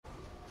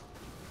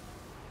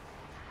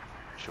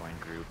Join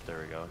group. There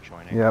we go.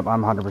 Joining. Yep,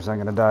 I'm 100%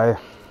 gonna die.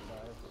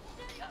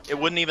 It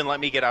wouldn't even let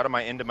me get out of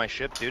into my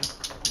ship, dude.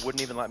 It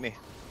wouldn't even let me.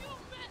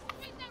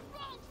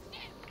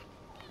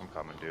 I'm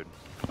coming, dude.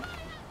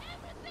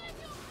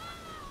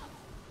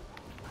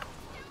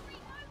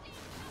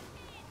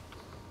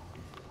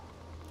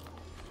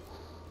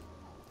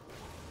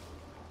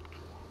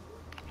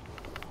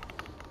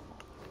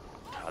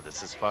 God,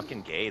 this is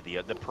fucking gay.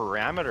 The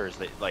parameters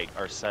that like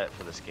are set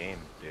for this game,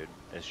 dude,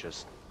 is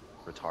just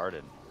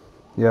retarded.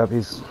 Yep,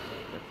 he's...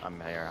 I'm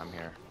here, I'm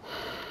here.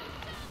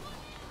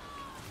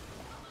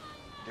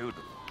 Dude,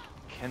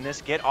 can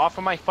this get off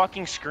of my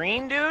fucking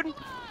screen, dude?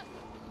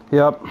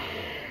 Yep.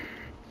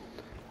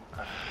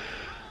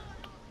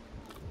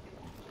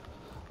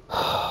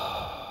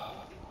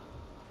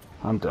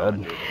 I'm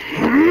dead.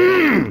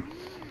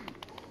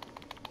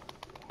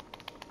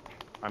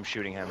 I'm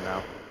shooting him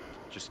now.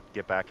 Just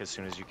get back as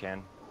soon as you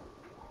can.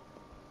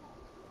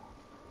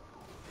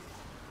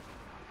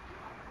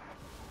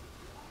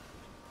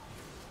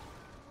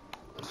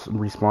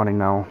 Respawning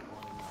now.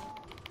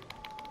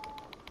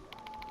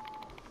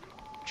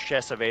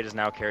 Chest of 8 is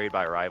now carried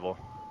by a rival.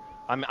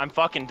 I'm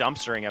fucking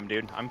dumpstering him,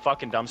 dude. I'm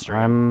fucking dumpstering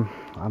I'm him.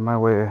 on my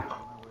way.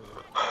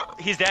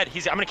 He's dead.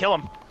 I'm gonna kill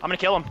him. I'm gonna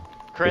kill him.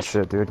 Chris. Good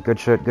shit, dude. Good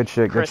shit, good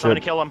shit, Chris, good shit. I'm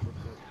gonna kill him.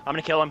 I'm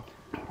gonna kill him.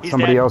 He's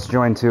Somebody dead. else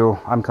joined too.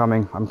 I'm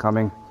coming, I'm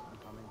coming.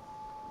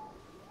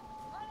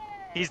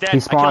 He's dead. He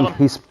spawned. I killed him.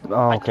 He's...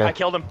 Oh, okay. I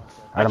killed him.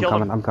 Alright, I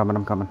killed him. I'm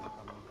coming.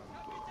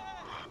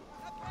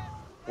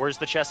 Where's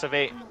the chest of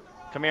 8?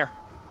 Come here.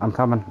 I'm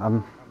coming.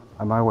 I'm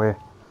on my way.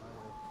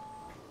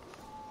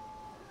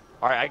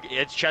 Alright,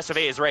 it's chest of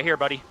 8 is right here,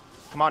 buddy.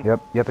 Come on.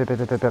 Yep.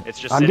 It's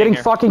just I'm getting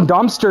here. fucking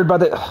dumpstered by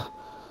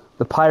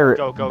the pirate.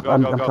 Go.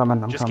 I'm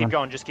coming. Just keep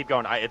going. Just keep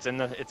going. It's in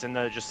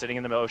the just sitting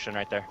in the ocean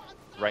right there.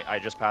 Right. I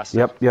just passed.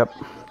 Yep.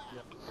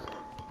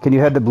 Can you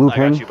head the blue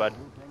ping?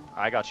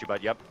 I got you,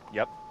 bud. Yep.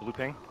 Blue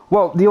ping.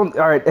 Well,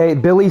 all right. Hey,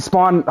 Billy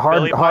spawned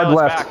hard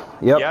left. Back.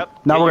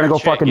 Yep. Now we're gonna go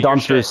fucking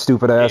dumpsters,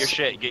 stupid ass.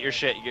 Get your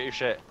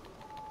shit.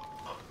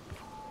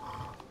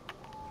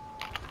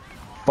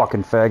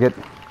 Fucking faggot.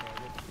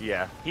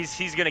 Yeah.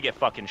 He's gonna get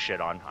fucking shit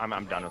on.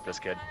 I'm done with this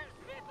kid.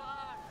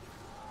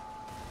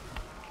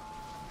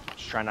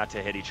 Just try not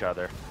to hit each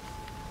other.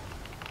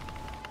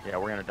 Yeah,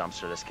 we're gonna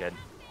dumpster this kid.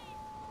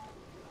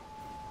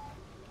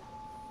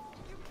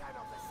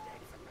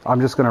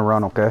 I'm just gonna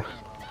run, okay?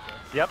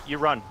 Yep, you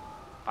run.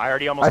 I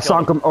already almost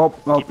killed sunk him. Oh.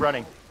 Keep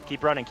running.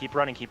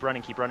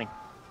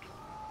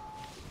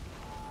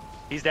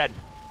 He's dead.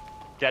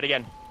 Dead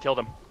again. Killed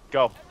him.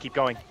 Go. Keep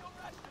going.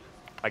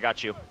 I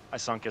got you. I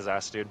sunk his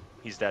ass, dude.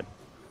 He's dead.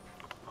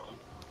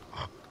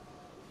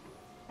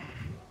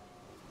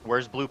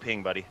 Where's blue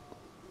ping, buddy?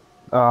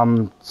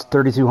 It's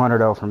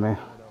 3,200 out from me.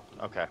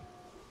 Okay.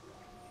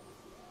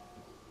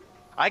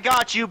 I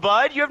got you,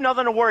 bud. You have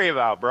nothing to worry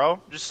about,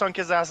 bro. Just sunk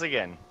his ass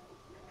again.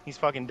 He's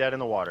fucking dead in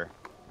the water.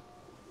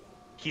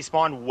 He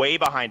spawned way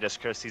behind us,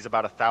 Chris. He's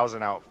about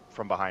 1,000 out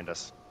from behind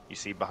us. You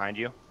see behind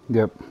you?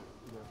 Yep.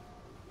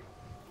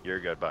 You're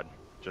good, bud.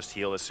 Just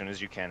heal as soon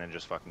as you can and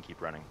just fucking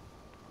keep running.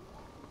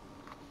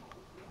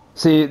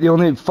 See, the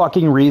only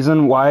fucking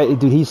reason why...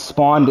 Dude, he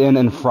spawned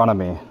in front of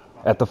me.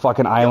 At the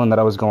fucking island that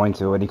I was going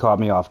to, and he caught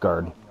me off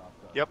guard.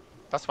 Yep.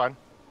 That's fine.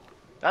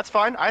 That's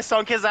fine. I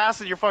sunk his ass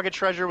and your fucking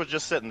treasure was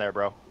just sitting there,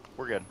 bro.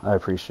 We're good. I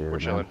appreciate it, We're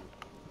chilling. man.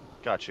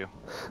 Got you.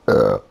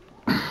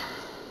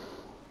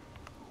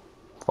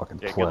 Fucking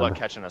Yeah, pleb. good luck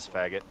catching us,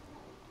 faggot.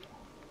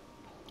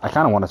 I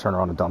kind of want to turn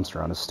around a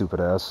dumpster on his stupid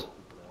ass.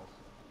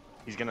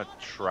 He's gonna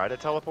try to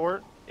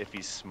teleport if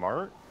he's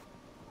smart.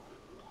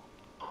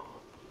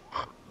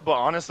 But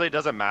honestly, it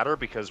doesn't matter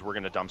because we're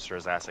gonna dumpster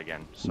his ass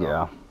again. So.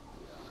 Yeah.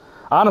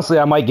 Honestly,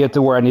 I might get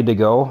to where I need to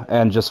go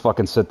and just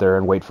fucking sit there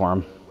and wait for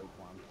him.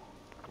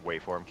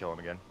 Wait for him, kill him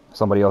again.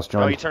 Somebody else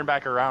joined. Oh, he turned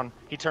back around.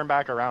 He turned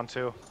back around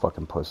too.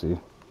 Fucking pussy.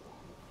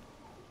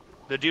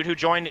 The dude who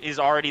joined is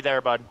already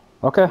there, bud.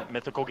 Okay.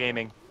 Mythical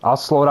Gaming. I'll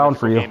slow down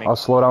for you. Gaming. I'll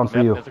slow down for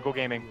you. Mythical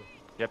Gaming.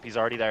 Yep, he's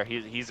already there.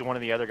 He's one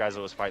of the other guys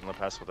that was fighting the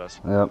pest with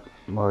us. Yep.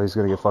 Well, he's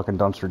gonna get fucking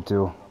dumpstered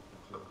too.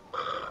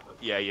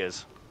 Yeah, he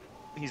is.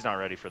 He's not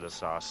ready for this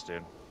sauce,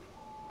 dude.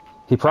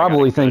 He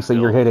probably thinks that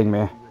you're hitting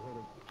me.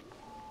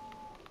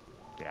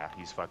 Yeah,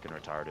 he's fucking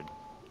retarded.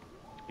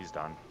 He's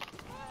done.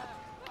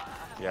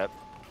 Yep.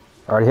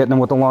 Alright, hitting him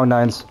with the long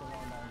nines.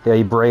 Yeah,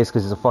 he braced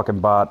because he's a fucking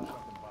bot.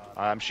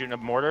 I'm shooting a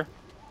mortar.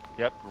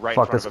 Yep, right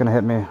Fuck, in front that's of him. gonna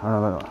hit me. I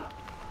don't know.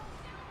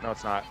 No,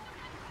 it's not.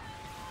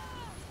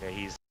 Yeah,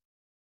 he's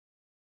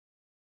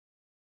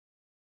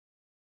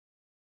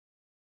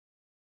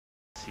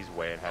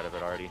way ahead of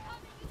it already.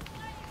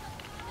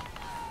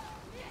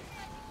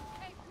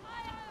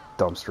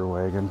 Dumpster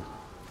wagon.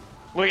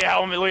 Look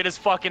at his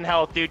fucking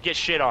health, dude. Get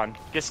shit on.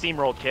 Get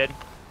steamrolled, kid.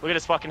 Look at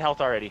his fucking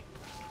health already.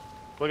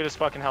 Look at his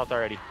fucking health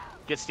already.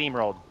 Get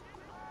steamrolled.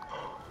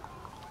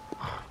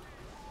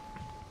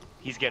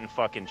 He's getting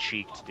fucking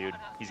cheeked, dude.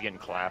 He's getting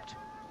clapped.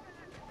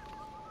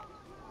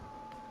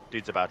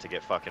 Dude's about to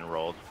get fucking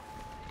rolled.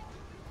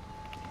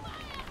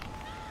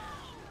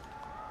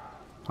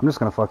 I'm just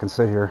gonna fucking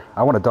sit here.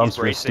 I want a He's dumpster,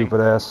 bracing.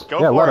 stupid ass. Go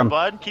yeah, for let it, him.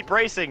 bud. Keep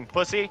racing,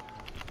 pussy.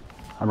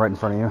 I'm right in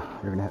front of you.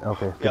 You're gonna hit.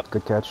 Okay, good, Yep.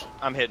 good catch.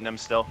 I'm hitting him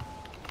still.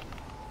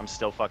 I'm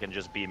still fucking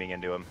just beaming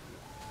into him.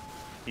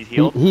 He's He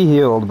healed.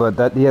 healed, but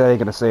that ain't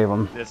gonna save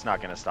him. It's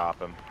not gonna stop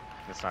him.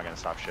 It's not gonna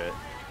stop shit.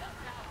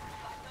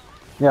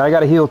 Yeah, I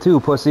gotta heal too,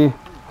 pussy.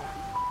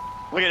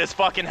 Look at his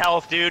fucking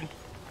health, dude.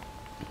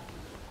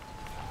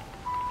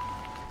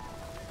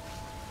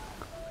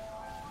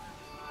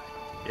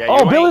 Yeah,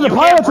 Oh, Billy the you can't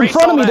pilot's in brace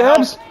front of all me, that health.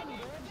 Dabs.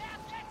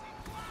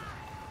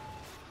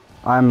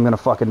 I'm gonna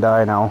fucking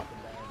die now.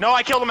 No,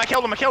 I killed him. I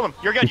killed him. I killed him.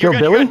 You're good. You You're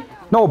killed good. Billy? You're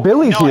good. No,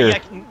 Billy's No, here. yeah.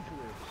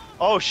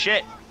 Oh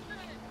shit.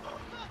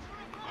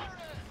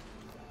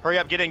 Hurry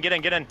up. Get in. Get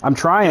in. Get in. I'm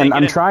trying. Get in,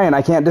 I'm trying.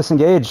 I can't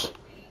disengage.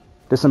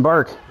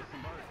 Disembark.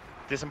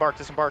 Disembark.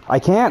 Disembark. I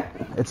can't.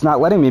 It's not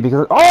letting me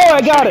because. Oh,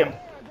 I got shooting it. him.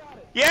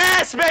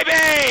 Yes,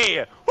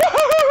 baby!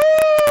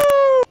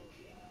 Woo-hoo-hoo-hoo!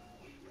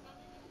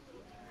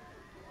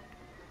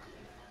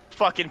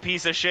 Fucking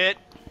piece of shit.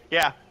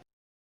 Yeah.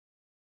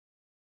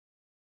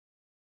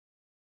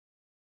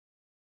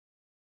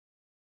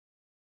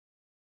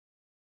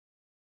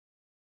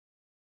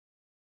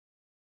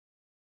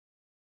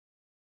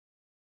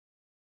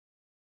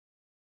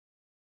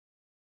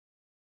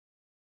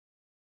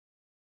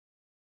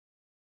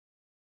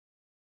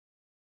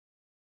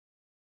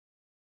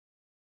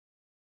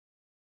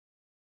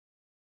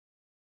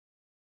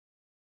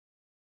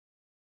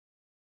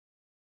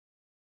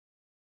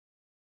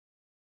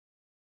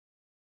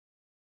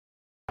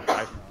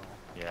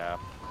 Yeah.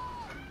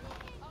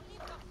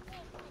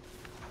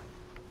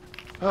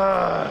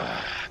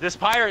 This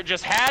pirate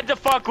just had to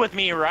fuck with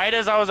me right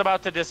as I was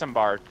about to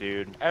disembark,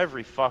 dude.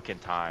 Every fucking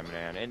time,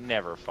 man. It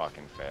never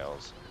fucking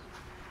fails.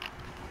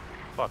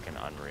 Fucking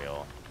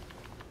unreal.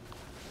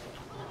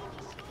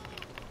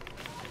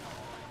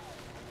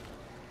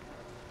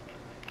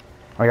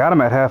 I got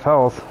him at half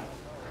health.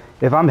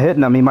 If I'm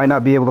hitting him, he might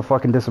not be able to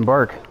fucking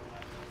disembark.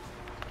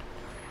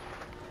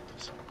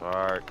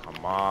 Disembark,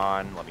 come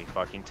on. Let me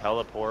fucking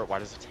teleport. Why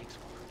does it take so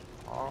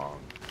long?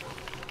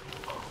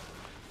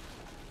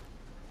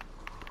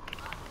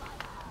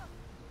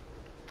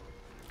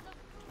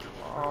 Come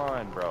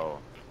on, bro.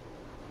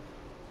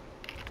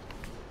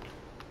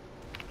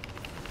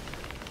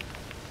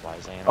 Why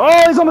is Anna?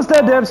 Oh, he's almost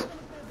dead, Dibs.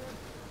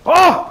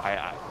 Oh!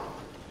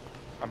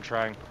 I'm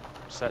trying.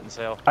 Setting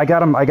sail. I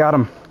got him. I got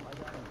him.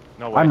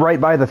 No way. I'm right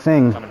by the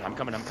thing. I'm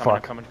coming.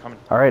 Fuck. I'm coming.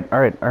 All right. All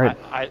right. All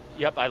right.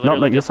 Yep, I No,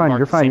 literally you're fine.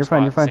 You're fine. You're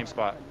fine. You're fine. Same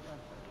spot.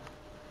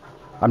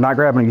 I'm not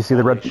grabbing him. You see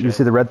the Holy red? You shit.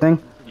 see the red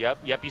thing? Yep,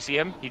 you see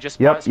him? He just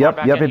Yep, spawned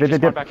back in. He just yep.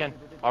 spawned back in.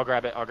 I'll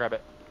grab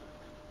it.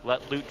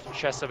 Let loot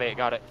chest survey it.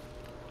 Got it.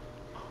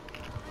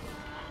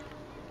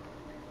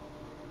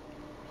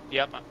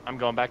 Yep, I'm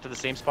going back to the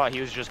same spot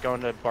he was just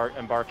going to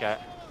embark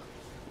at.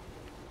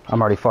 I'm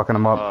already fucking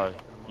him up.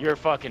 You're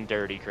fucking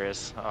dirty,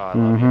 Chris. Oh, I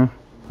love you.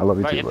 I love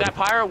you But too, if buddy. that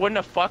pirate wouldn't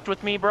have fucked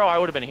with me, bro, I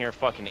would have been here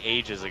fucking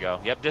ages ago.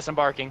 Yep,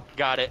 disembarking.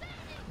 Got it.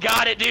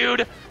 Got it,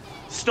 dude.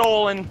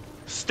 Stolen.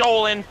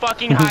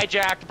 Fucking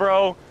hijacked,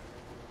 bro.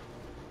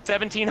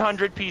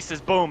 1,700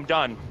 pieces. Boom.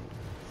 Done.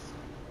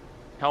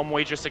 Helm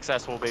wager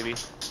successful, baby.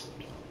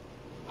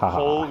 Haha.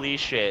 Holy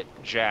shit.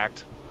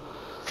 Jacked.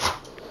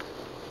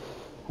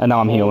 And now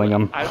I'm healing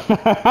him.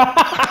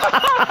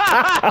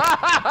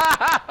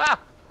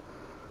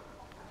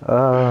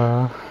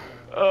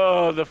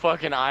 Oh, the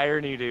fucking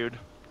irony, dude.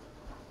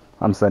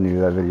 I'm sending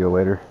you that video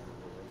later.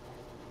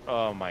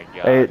 Oh my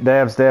god. Hey,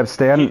 Dabs,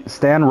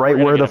 stand right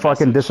gonna where get the a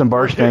fucking message.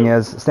 disembark We're thing gonna-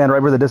 is. Stand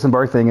right where the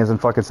disembark thing is and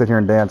fucking sit here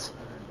and dance.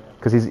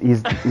 Cause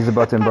he's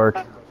about to embark.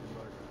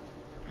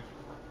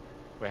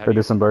 Wait, how Or do you,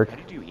 disembark. how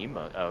do you do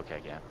emote? Oh,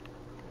 okay, yeah.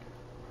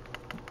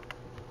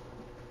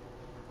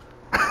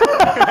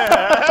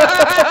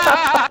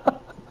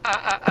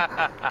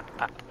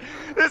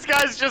 This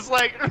guy's just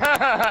like.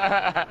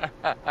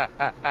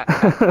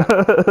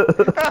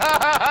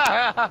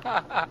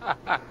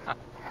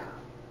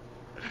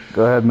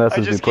 Go ahead,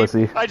 message me,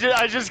 pussy.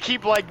 I just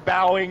keep like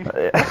bowing.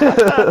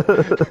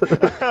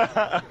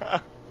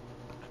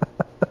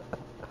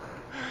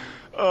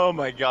 Oh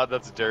my god,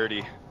 that's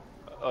dirty.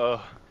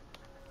 Oh,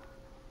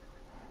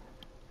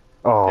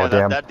 Yeah,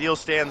 damn. that deal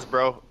stands,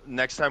 bro.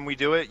 Next time we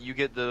do it, you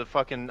get the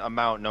fucking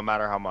amount, no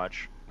matter how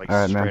much. Like All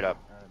right, man. straight up,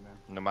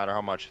 no matter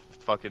how much.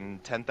 Fucking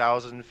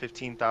 10,000,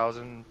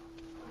 15,000,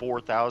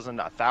 4,000,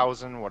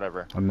 1,000,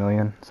 whatever. $1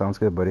 million. Sounds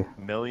good, buddy.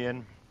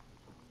 Million.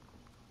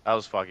 That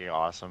was fucking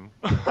awesome.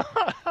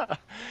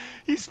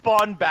 He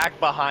spawned back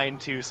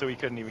behind too, so he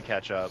couldn't even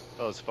catch up.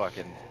 That was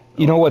fucking.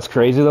 You know what's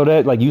crazy though,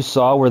 Dad? Like you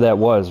saw where that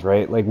was,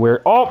 right? Like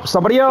where? Oh,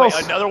 somebody else.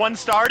 Wait, another one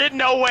started?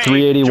 No way.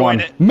 381. Join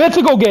it.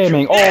 Mythical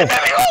Gaming. Oh, Yeah,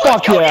 baby, let's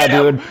fuck go yeah,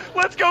 get him. dude.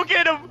 Let's go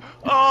get him.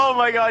 Oh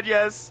my god,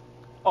 yes.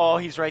 Oh,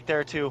 he's right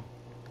there too.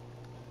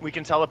 We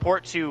can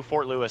teleport to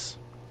Fort Lewis.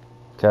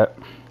 Okay.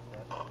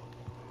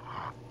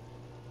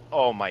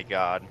 Oh my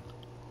god.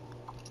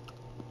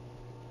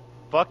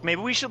 Fuck,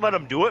 maybe we should let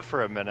him do it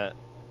for a minute.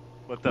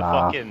 With the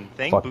fucking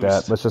thing fuck boost.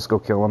 that. Let's just go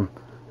kill him.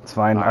 It's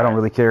fine. I don't Alright.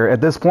 really care.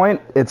 At this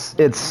point, it's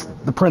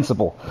the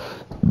principle.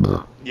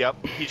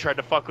 Yep. He tried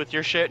to fuck with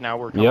your shit. Now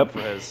we're coming Yep.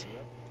 for his.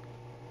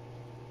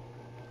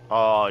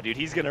 Oh, dude,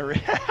 he's gonna.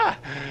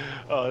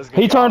 Oh, this is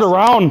gonna He be turned awesome.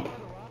 around.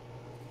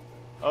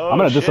 Oh, I'm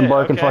gonna shit,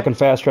 disembark and okay. fucking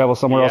fast travel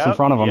somewhere else in Yep,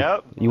 front of him.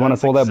 Yep. You want to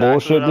That's pull that exactly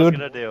bullshit, what I was dude?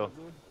 gonna do.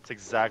 That's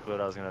exactly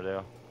what I was gonna do.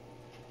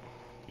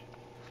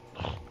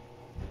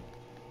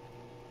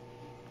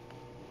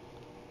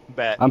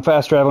 Bet. I'm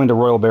fast traveling to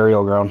Royal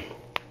Burial Ground.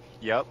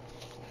 Yep.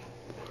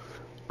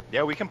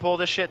 Yeah, we can pull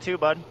this shit too,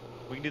 bud.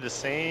 We can do the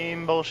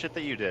same bullshit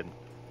that you did.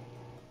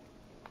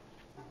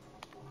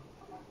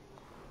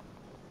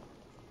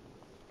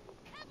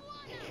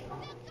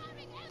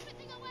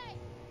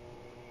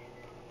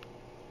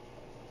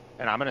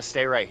 And I'm gonna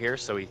stay right here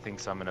so he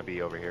thinks I'm gonna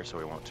be over here so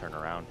he won't turn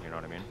around, you know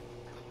what I mean?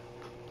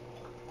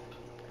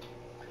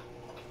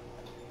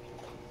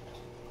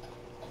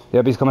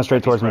 Yep, he's coming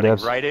straight towards me, Running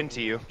Debs. right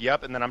into you.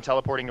 Yep, and then I'm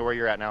teleporting to where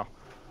you're at now.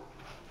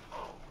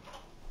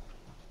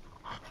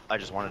 I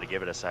just wanted to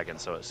give it a second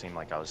so it seemed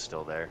like I was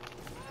still there.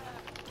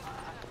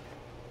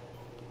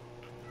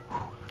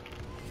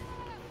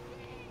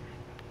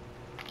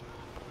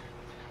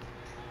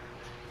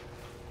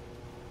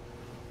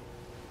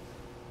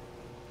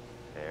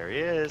 There he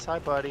is. Hi,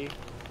 buddy.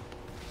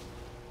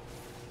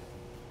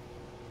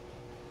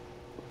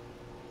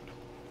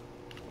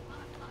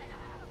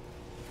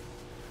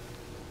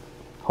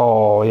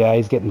 Oh, yeah,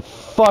 he's getting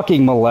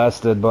fucking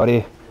molested,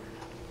 buddy.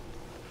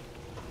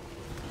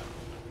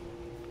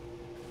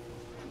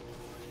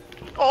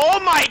 Oh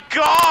my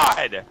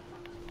god!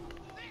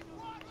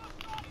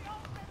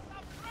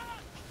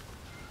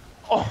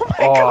 Oh my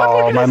god,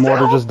 look Oh, at my his mortar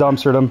health. just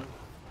dumpstered him.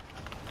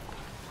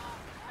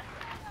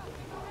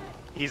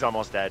 He's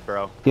almost dead,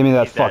 bro. Give me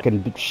that He's dead.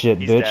 fucking shit,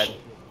 He's bitch. dead.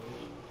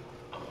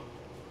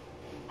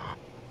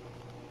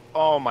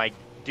 Oh my,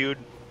 dude.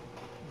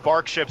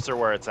 Bark ships are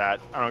where it's at.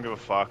 I don't give a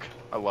fuck.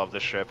 I love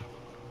this ship.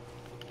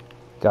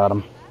 Got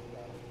him.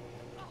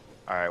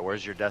 Alright,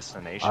 where's your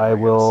destination? I Where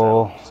you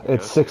will. gonna sail?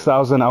 It's Go to?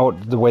 6,000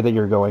 out the way that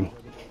you're going.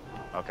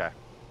 Okay.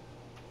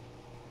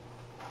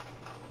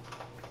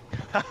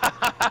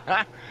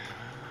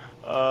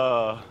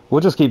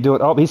 We'll just keep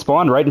doing. Oh, he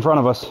spawned right in front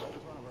of us.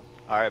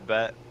 Alright,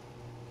 bet.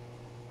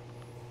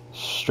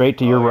 Straight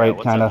to your Oh, yeah, right,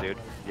 what's kind up, of. dude?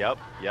 Yep,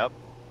 yep.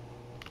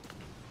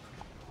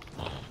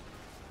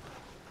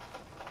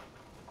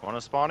 Want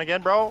to spawn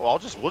again, bro? We'll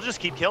just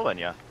keep killing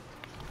you.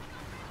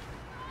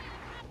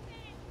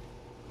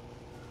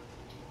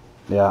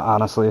 Yeah,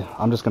 honestly,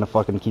 I'm just gonna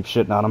fucking keep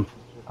shitting on him.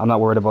 I'm not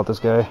worried about this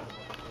guy.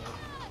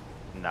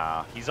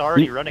 Nah, he's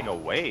already You- running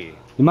away.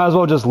 You might as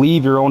well just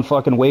leave your own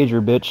fucking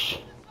wager, bitch.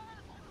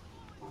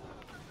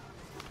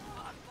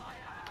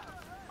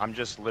 I'm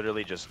just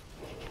literally just...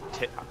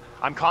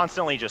 I'm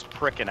constantly just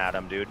pricking at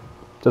him, dude.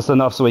 Just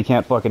enough so he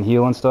can't fucking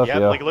heal and stuff. Yep,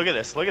 Yeah. like, look at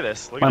this, look at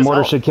this. Look My at this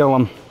mortar health. should kill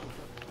him.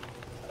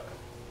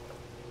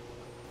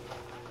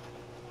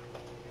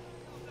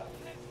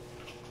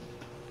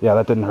 Yeah,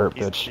 that didn't hurt,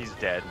 bitch. He's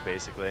dead,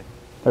 basically.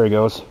 There he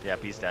goes.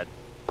 Yep, he's dead.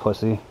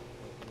 Pussy.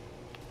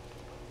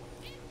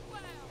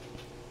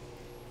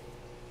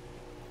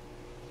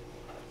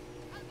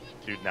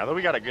 Dude, now that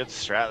we got a good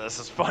strat, this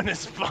is fun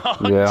as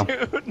fuck, Yeah.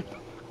 dude.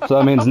 So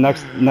that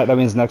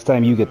means next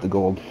time you get the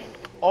gold.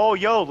 Oh,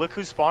 yo, look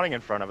who's spawning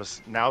in front of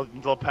us. Now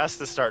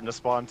Lopest is starting to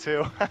spawn,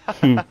 too.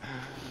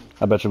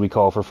 I bet you we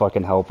call for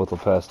fucking help with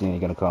Lepesti, and he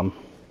gonna come.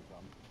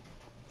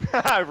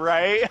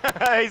 Right?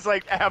 He's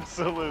like,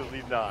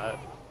 absolutely not.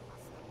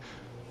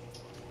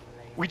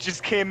 We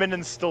just came in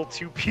and stole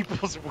 2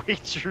 people's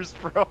wagers,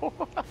 bro.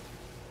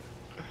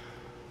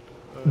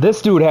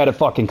 This dude had it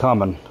fucking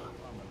coming.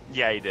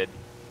 Yeah, he did.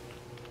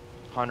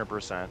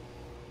 100%.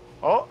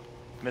 Oh,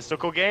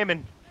 Mystical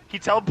Gaming. He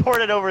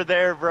teleported over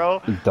there,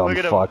 bro. You dumb Look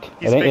at him. fuck.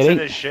 He's It ain't- fixing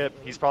his ship.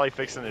 He's probably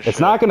fixing his ship. It's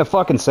not gonna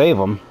fucking save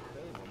him.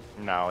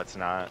 No, it's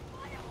not.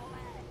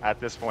 At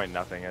this point,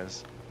 nothing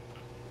is.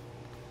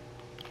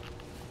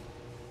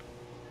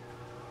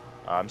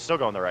 I'm still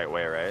going the right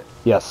way, right?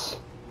 Yes.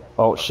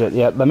 Oh shit.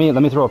 Yeah. Let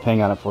me throw a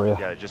ping on it for you.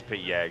 Yeah, just put,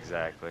 yeah,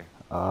 exactly.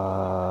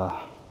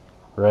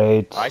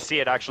 Right. I see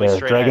it actually There,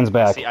 straight dragon's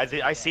ahead.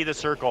 back. I see the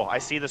circle. I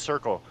see the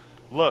circle.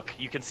 Look,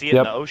 you can see it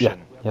Yep. in the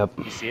ocean. Yeah, yep.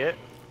 You see it?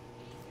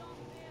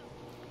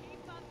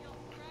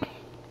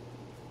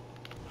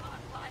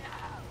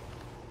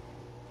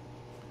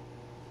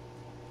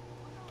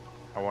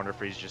 I wonder if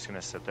he's just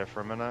gonna sit there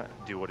for a minute,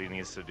 do what he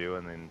needs to do,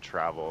 and then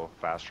travel,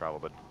 fast travel.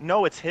 But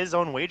no, it's his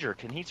own wager.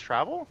 Can he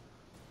travel?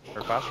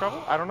 Or fast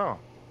travel? I don't know.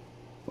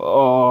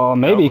 Oh,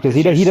 maybe No, because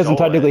because he you doesn't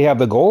stole it. technically have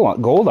the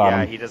gold on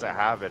Yeah, him. he doesn't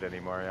have it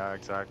anymore. Yeah,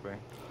 exactly.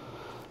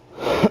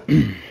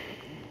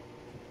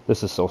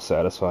 This is so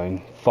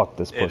satisfying. Fuck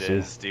this It pussy.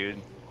 is,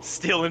 dude.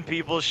 Stealing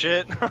people's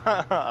shit.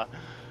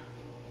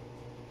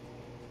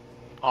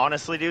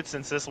 Honestly, dude,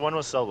 since this one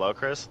was so low,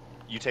 Chris,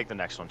 you take the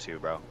next one too,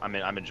 bro.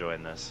 I'm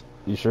enjoying this.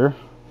 You sure?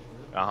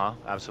 Uh-huh,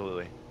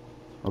 absolutely.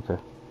 Okay.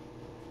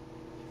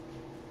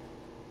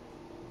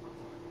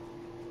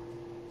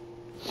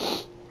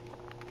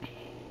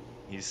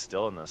 He's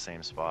still in the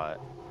same spot.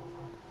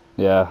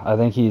 Yeah, I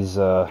think he's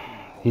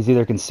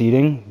either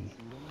conceding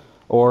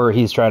Or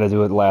he's trying to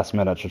do it last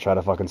minute to try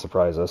to fucking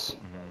surprise us.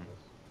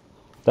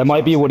 That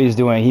might be what he's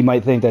doing. He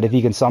might think that if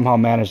he can somehow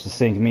manage to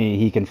sink me,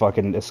 he can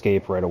fucking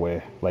escape right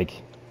away. Like,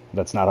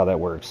 that's not how that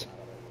works.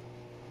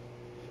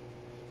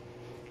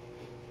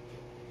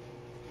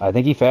 I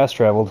think he fast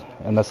traveled,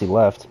 unless he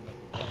left.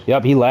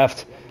 Yep, he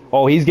left.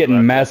 Oh, he's getting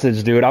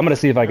messaged, dude. I'm gonna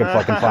see if I can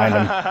fucking find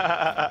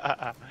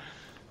him.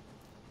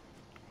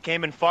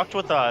 Came and fucked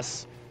with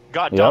us,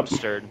 got Yep.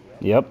 dumpstered.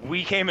 Yep.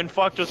 We came and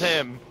fucked with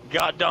him,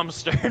 got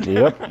dumpstered.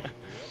 Yep.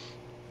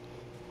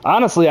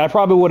 Honestly, I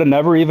probably would have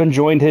never even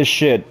joined his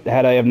shit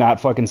had I have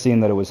not fucking seen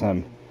that it was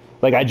him.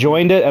 Like, I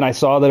joined it and I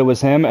saw that it was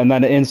him, and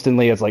then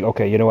instantly it's like,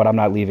 okay, you know what? I'm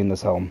not leaving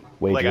this home.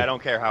 Wait. Like, I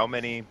don't care how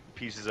many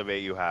pieces of 8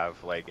 you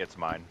have, like, it's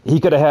mine.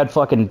 He could have had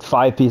fucking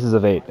 5 pieces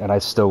of 8, and I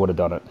still would have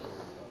done it.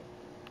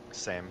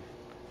 Same.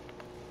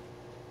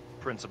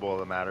 Principle of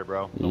the matter,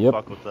 bro. Don't Yep.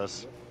 fuck with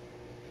this.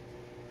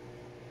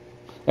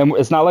 And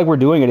it's not like we're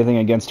doing anything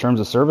against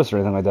terms of service or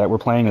anything like that. We're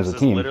playing as a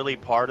This is team. literally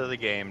part of the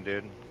game,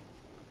 dude.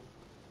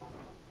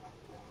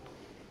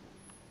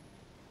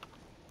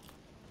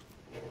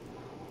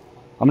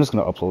 I'm just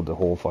gonna upload the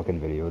whole fucking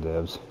video,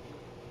 devs.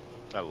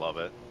 I love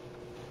it.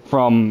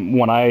 From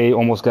when I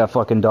almost got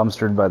fucking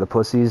dumpstered by the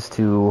pussies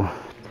to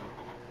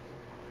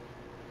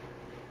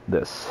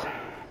this.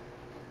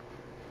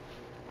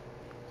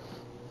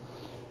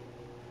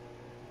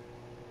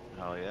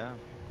 Hell yeah.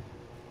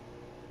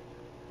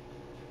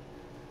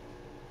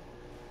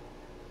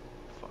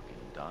 Fucking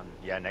done.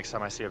 Yeah, next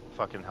time I see a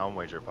fucking helm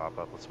wager pop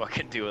up, let's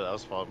fucking do it. That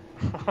was fun.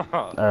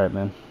 Alright,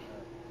 man.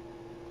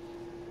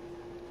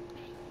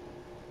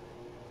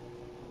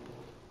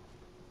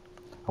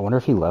 I wonder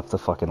if he left the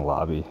fucking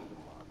lobby.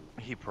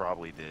 He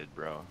probably did,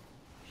 bro.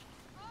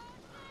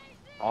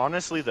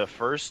 Honestly, the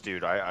first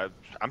dude,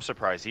 I'm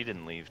surprised he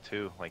didn't leave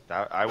too. Like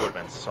that, I would have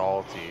been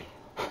salty.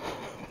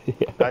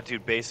 Yeah. That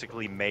dude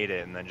basically made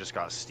it and then just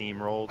got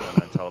steamrolled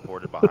and then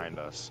teleported behind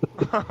us.